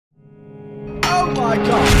I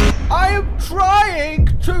can't. I am trying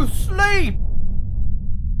to sleep.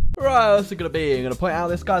 Right, what's it gonna be? I'm gonna point out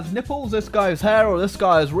this guy's nipples, this guy's hair, or this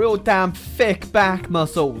guy's real damn thick back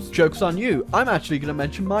muscles. Joke's on you. I'm actually gonna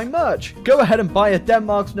mention my merch. Go ahead and buy a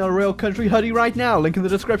Denmark's Not a Real Country hoodie right now. Link in the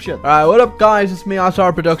description. Alright, what up guys? It's me,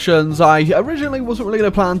 iSorrowproductions. I originally wasn't really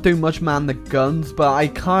gonna plan to do much man the guns, but I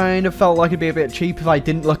kind of felt like it'd be a bit cheap if I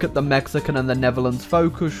didn't look at the Mexican and the Netherlands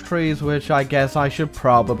focus trees, which I guess I should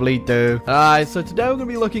probably do. Alright, so today we're gonna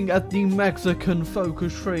be looking at the Mexican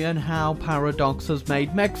focus tree and how Paradox has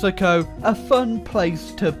made Mexico a fun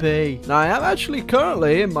place to be. Now, I am actually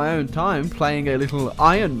currently, in my own time, playing a little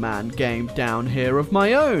Iron Man game down here of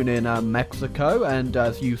my own in Mexico, and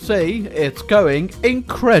as you see, it's going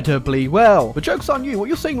incredibly well. But joke's on you, what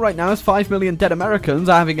you're seeing right now is 5 million dead Americans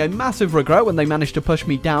having a massive regret when they managed to push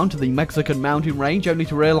me down to the Mexican mountain range, only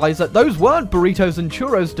to realize that those weren't burritos and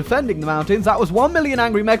churros defending the mountains, that was 1 million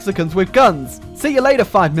angry Mexicans with guns. See you later,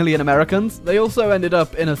 5 million Americans. They also ended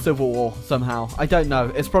up in a civil war somehow. I don't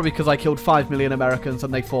know, it's probably because I killed 5 million Americans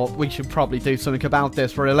and they thought we should probably do something about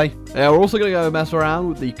this, really. Yeah, we're also going to go mess around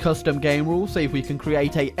with the custom game rules, see if we can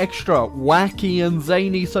create a extra wacky and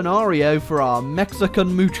zany scenario for our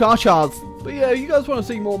Mexican muchachas. But yeah, if you guys want to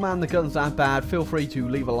see more Man the Guns That Bad, feel free to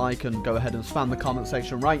leave a like and go ahead and spam the comment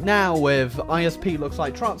section right now with ISP looks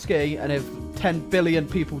like Trotsky, and if 10 billion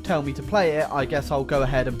people tell me to play it, I guess I'll go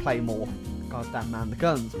ahead and play more. Goddamn Man the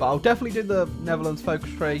Guns. But I'll definitely do the Netherlands focus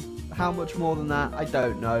tree. How much more than that, I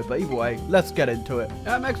don't know. But either way, let's get into it.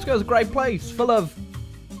 Yeah, Mexico's a great place, full of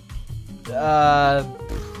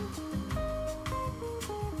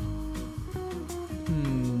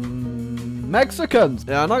Mexicans.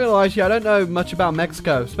 Yeah, I'm not gonna lie to you, I don't know much about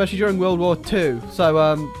Mexico, especially during World War II.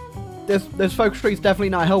 So this focus tree's definitely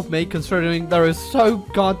not helped me, considering there is so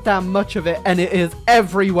goddamn much of it and it is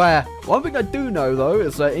everywhere. One thing I do know though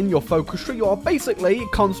is that in your focus tree you are basically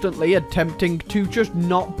constantly attempting to just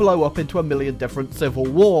not blow up into a million different civil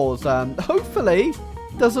wars. Hopefully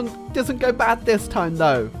doesn't go bad this time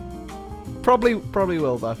though. Probably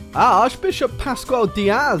will though. Archbishop Pascual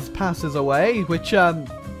Diaz passes away, which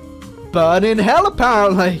burn in hell,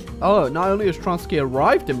 apparently. Oh, not only has Trotsky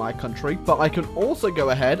arrived in my country, but I can also go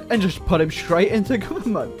ahead and just put him straight into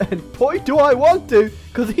government. And boy, do I want to,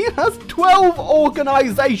 because he has 12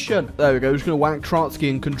 organization. There we go, just going to whack Trotsky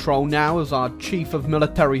in control now as our chief of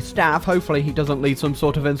military staff. Hopefully he doesn't lead some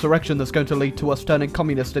sort of insurrection that's going to lead to us turning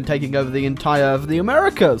communist and taking over the entire of the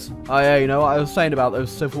Americas. Oh yeah, you know what I was saying about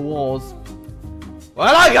those civil wars?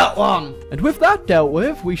 Well, I got one! And with that dealt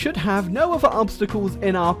with, we should have no other obstacles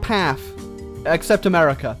in our path. Except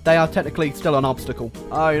America. They are technically still an obstacle.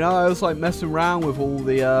 Oh, you know, I was like messing around with all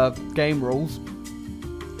the game rules.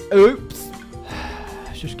 Oops.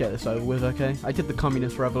 Let's just get this over with, okay? I did the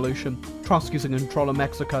communist revolution. Trotsky's in control of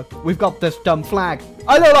Mexico. We've got this dumb flag.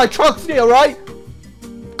 I don't like Trotsky, alright?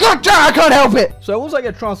 Gotcha! I can't help it! So once I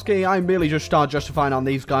get Trotsky, I merely just start justifying on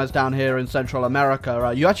these guys down here in Central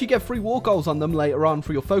America. You actually get free war goals on them later on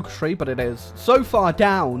for your focus tree, but it is so far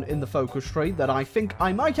down in the focus tree that I think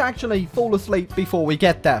I might actually fall asleep before we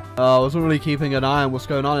get there. I wasn't really keeping an eye on what's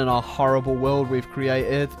going on in our horrible world we've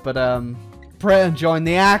created, but Britain joined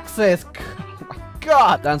the Axis.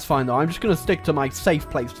 God! That's fine though, I'm just going to stick to my safe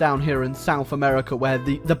place down here in South America where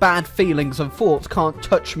the bad feelings and thoughts can't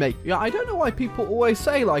touch me. Yeah, I don't know why people always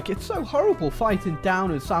say, like, it's so horrible fighting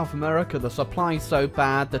down in South America, the supply's so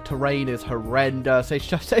bad, the terrain is horrendous,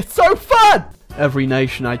 it's so fun! Every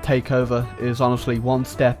nation I take over is honestly one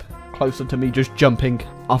step closer to me just jumping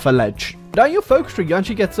off a ledge. Now in your focus tree, you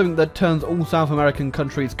actually get something that turns all South American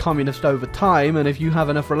countries communist over time, and if you have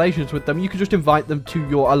enough relations with them, you can just invite them to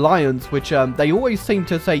your alliance, which they always seem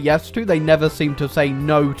to say yes to, they never seem to say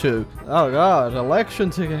no to. Oh god, election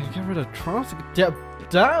to get rid of Trotsky.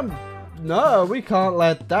 Damn, no, we can't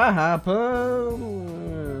let that happen.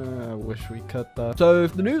 I wish we could though. So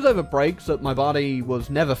if the news ever breaks that my body was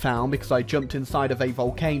never found because I jumped inside of a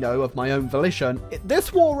volcano of my own volition,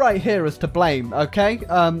 this war right here is to blame, okay?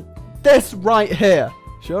 This right here.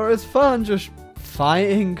 Sure is fun just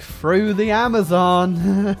fighting through the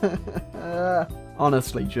Amazon.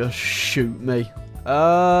 Honestly, just shoot me.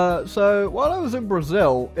 So while I was in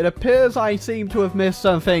Brazil, it appears I seem to have missed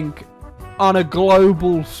something on a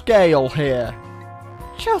global scale here.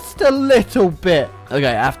 Just a little bit. Okay,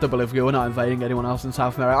 after Bolivia, we're not invading anyone else in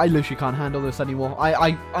South America. I literally can't handle this anymore.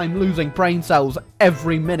 I'm losing brain cells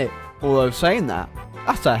every minute. Although saying that,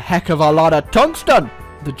 that's a heck of a lot of tungsten.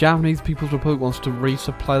 The Japanese People's Republic wants to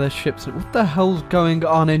resupply their ships. What the hell's going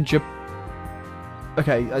on in Japan?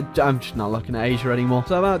 Okay, I'm just not looking at Asia anymore.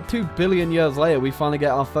 So about 2 billion years later, we finally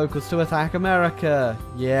get our focus to attack America.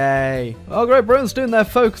 Yay. Well, Great Britain's doing their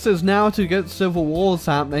focuses now to get civil wars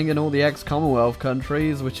happening in all the ex-Commonwealth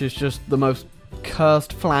countries, which is just the most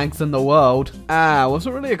cursed flags in the world. I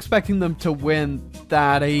wasn't really expecting them to win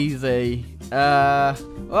that easy. Well,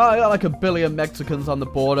 I got like 1 billion Mexicans on the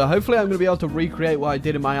border. Hopefully I'm going to be able to recreate what I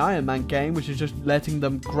did in my Iron Man game, which is just letting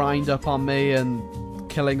them grind up on me and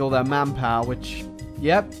killing all their manpower, which,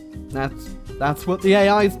 yep, that's what the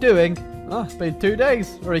AI is doing. Oh, it's been 2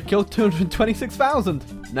 days. Already killed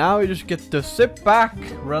 226,000. Now we just get to sit back,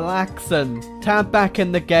 relax, and tab back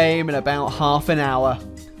in the game in about half an hour.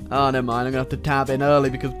 Oh, never mind. I'm going to have to tab in early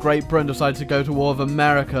because Great Britain decided to go to war with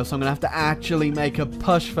America, so I'm going to have to actually make a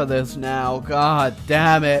push for this now. God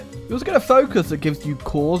damn it. You also get a focus that gives you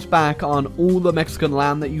cores back on all the Mexican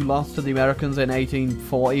land that you lost to the Americans in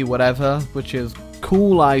 1840, whatever, which is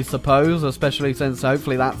cool, I suppose, especially since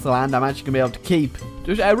hopefully that's the land I'm actually going to be able to keep.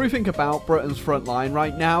 Just everything about Britain's front line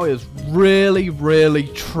right now is really, really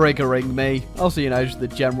triggering me. Also, you know, just the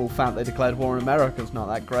general fact they declared war on America is not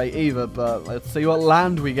that great either, but let's see what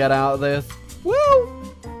land we get out of this.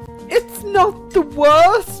 Well, it's not the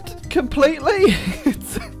worst completely.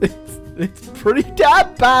 It's pretty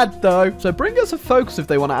damn bad, though. So bring us a focus if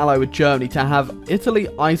they want to ally with Germany to have Italy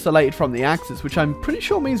isolated from the Axis, which I'm pretty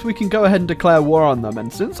sure means we can go ahead and declare war on them.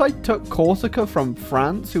 And since I took Corsica from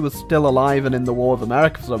France, who was still alive and in the war with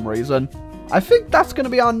America for some reason, I think that's going to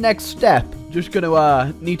be our next step. Just going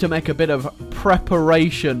to need to make a bit of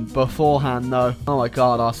preparation beforehand, though. Oh my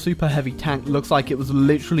god, our super heavy tank looks like it was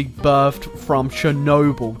literally birthed from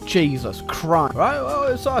Chernobyl. Jesus Christ. Right, well,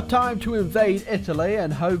 it's our time to invade Italy,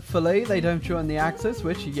 and hopefully they don't join the Axis,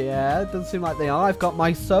 which, yeah, it doesn't seem like they are. I've got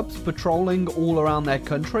my subs patrolling all around their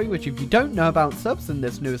country, which if you don't know about subs in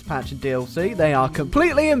this newest patch of DLC, they are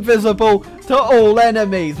completely invisible to all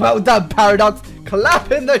enemies. Well done, Paradox.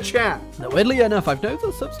 Clap in the chat. Now, weirdly enough, I've noticed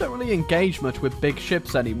that subs don't really engage much with big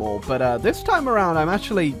ships anymore, but this time around I'm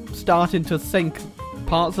actually starting to sink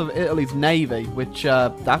parts of Italy's navy, which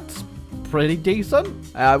that's pretty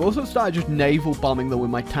decent. I've also started just naval bombing them with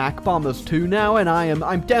my tac bombers too now, and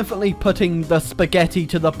I'm definitely putting the spaghetti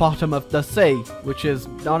to the bottom of the sea, which is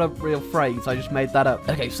not a real phrase, I just made that up.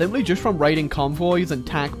 Okay, simply just from raiding convoys and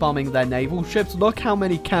tac bombing their naval ships, look how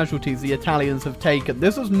many casualties the Italians have taken.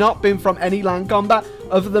 This has not been from any land combat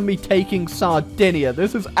other than me taking Sardinia.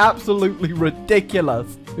 This is absolutely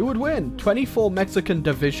ridiculous. Who would win? 24 Mexican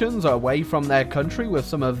divisions away from their country with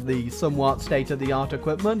some of the somewhat state-of-the-art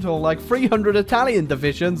equipment, or like 300 Italian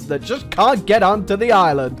divisions that just can't get onto the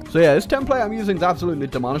island. So yeah, this template I'm using is absolutely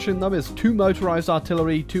demolishing them. It's 2 motorized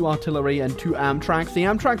artillery, 2 artillery, and 2 Amtraks. The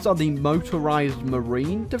Amtraks are the motorized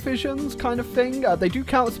marine divisions kind of thing. They do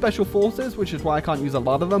count as special forces, which is why I can't use a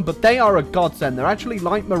lot of them, but they are a godsend. They're actually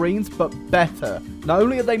light marines, but better. Not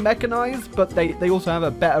only are they mechanized, but they also have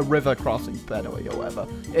a better river crossing ability or whatever.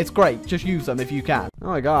 It's great. Just use them if you can. Oh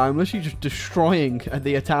my god, I'm literally just destroying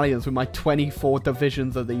the Italians with my 24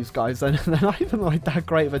 divisions of these guys. And they're not even like that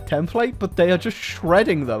great of a template, but they are just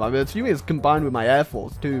shredding them. I mean, assuming it's combined with my Air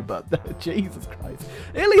Force too, but Jesus Christ.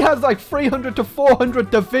 Italy has like 300 to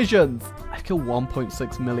 400 divisions. I killed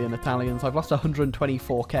 1.6 million Italians. I've lost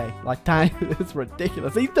 124k. Like, that is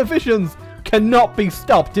ridiculous. These divisions cannot be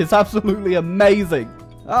stopped. It's absolutely amazing.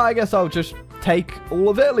 I guess I'll just take all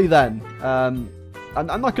of Italy then.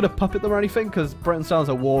 I'm not going to puppet them or anything because Britain still has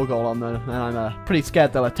a war goal on them, and I'm pretty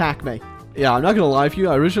scared they'll attack me. Yeah, I'm not going to lie to you.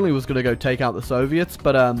 I originally was going to go take out the Soviets,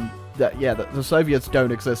 but yeah, the Soviets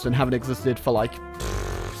don't exist and haven't existed for like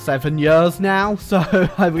 7 years now, so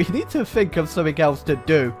we need to think of something else to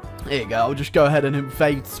do. There you go. I'll just go ahead and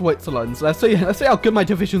invade Switzerland. So let's see how good my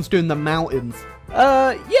division's doing in the mountains.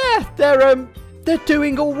 Yeah, they're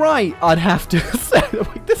doing all right. I'd have to say.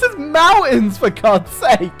 This is mountains, for God's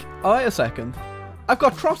sake. Oh, wait a second. I've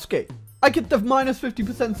got Trotsky. I get the minus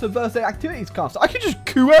 50% subversive activities cost. I could just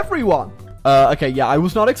coup everyone. Okay, yeah, I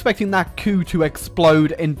was not expecting that coup to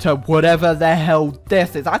explode into whatever the hell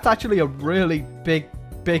this is. That's actually a really big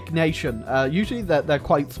nation. Usually they're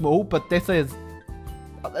quite small, but this is...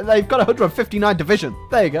 They've got 159 division.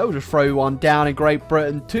 There you go. We'll just throw one down in Great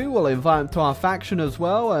Britain too. We'll invite them to our faction as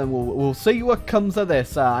well, and we'll see what comes of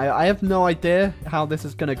this. I have no idea how this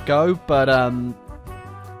is going to go, but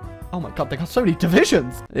Oh my god, they got so many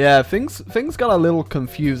divisions. Yeah, things got a little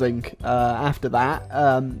confusing after that.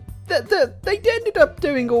 They ended up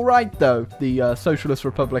doing alright though, the Socialist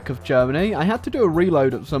Republic of Germany. I had to do a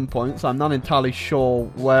reload at some point, so I'm not entirely sure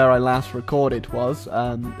where I last recorded was.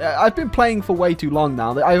 I've been playing for way too long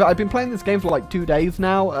now. I've been playing this game for like 2 days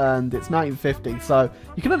now, and it's 1950, so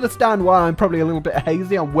you can understand why I'm probably a little bit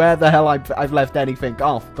hazy on where the hell I've left anything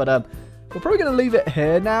off. But we're probably going to leave it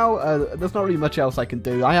here now. There's not really much else I can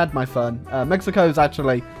do. I had my fun. Mexico is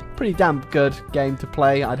actually a pretty damn good game to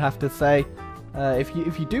play, I'd have to say. If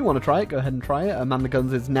you do want to try it, go ahead and try it. Man the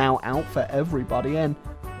Guns is now out for everybody, and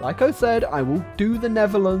like I said, I will do the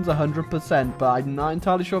Netherlands 100%, but I'm not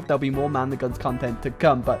entirely sure if there'll be more Man the Guns content to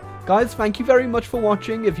come. But guys, thank you very much for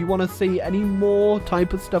watching. If you want to see any more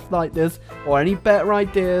type of stuff like this, or any better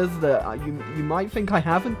ideas that you might think I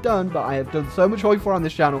haven't done, but I have done so much Hoi4 on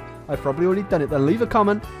this channel, I've probably already done it, then leave a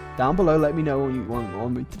comment down below, let me know what you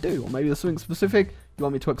want me to do, or maybe there's something specific you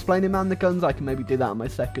want me to explain in Man the Guns. I can maybe do that on my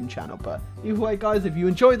second channel. But either way, guys, if you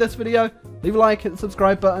enjoyed this video, leave a like, hit the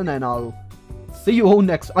subscribe button, and I'll see you all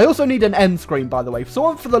next. I also need an end screen, by the way.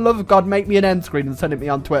 Someone, for the love of God, make me an end screen and send it me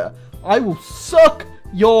on Twitter. I will suck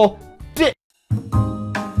your